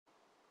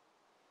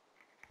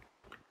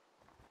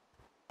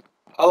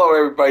Hello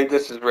everybody,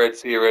 this is Red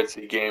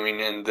Sea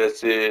Gaming, and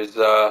this is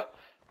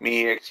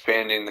me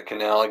expanding the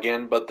canal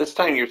again, but this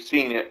time you're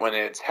seeing it when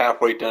it's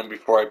halfway done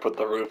before I put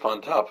the roof on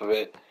top of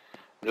it.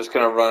 I'm just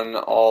going to run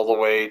all the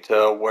way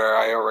to where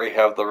I already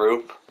have the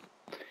roof,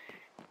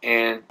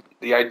 and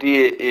the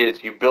idea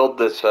is you build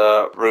this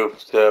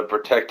roof to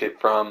protect it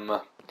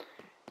from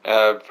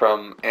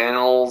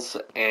animals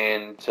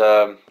and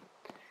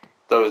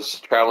those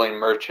traveling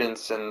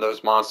merchants and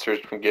those monsters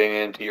from getting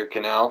into your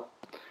canal.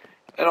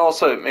 And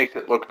also it makes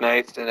it look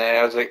nice, and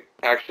it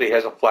actually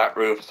has a flat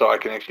roof, so I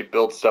can actually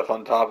build stuff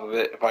on top of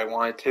it if I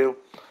wanted to.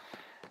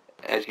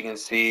 As you can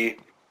see,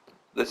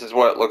 this is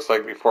what it looks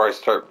like before I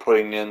start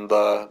putting in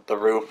the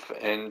roof,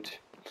 and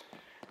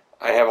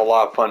I have a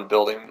lot of fun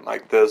building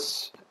like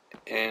this.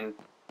 And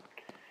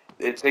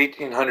it's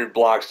 1,800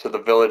 blocks to the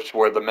village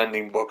where the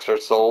mending books are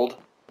sold.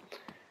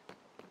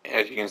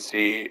 As you can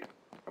see,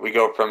 we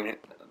go from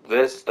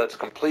this that's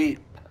complete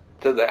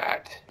to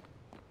that.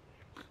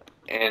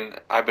 And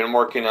I've been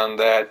working on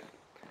that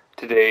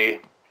today.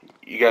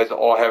 You guys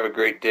all have a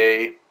great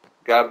day.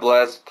 God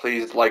bless.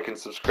 Please like and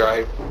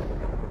subscribe.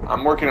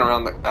 I'm working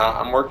around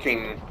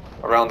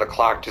the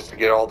clock just to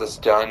get all this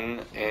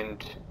done,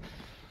 and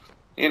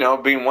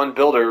being one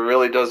builder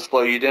really does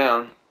slow you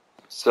down.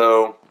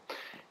 So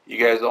you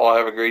guys all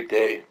have a great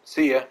day.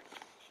 See ya.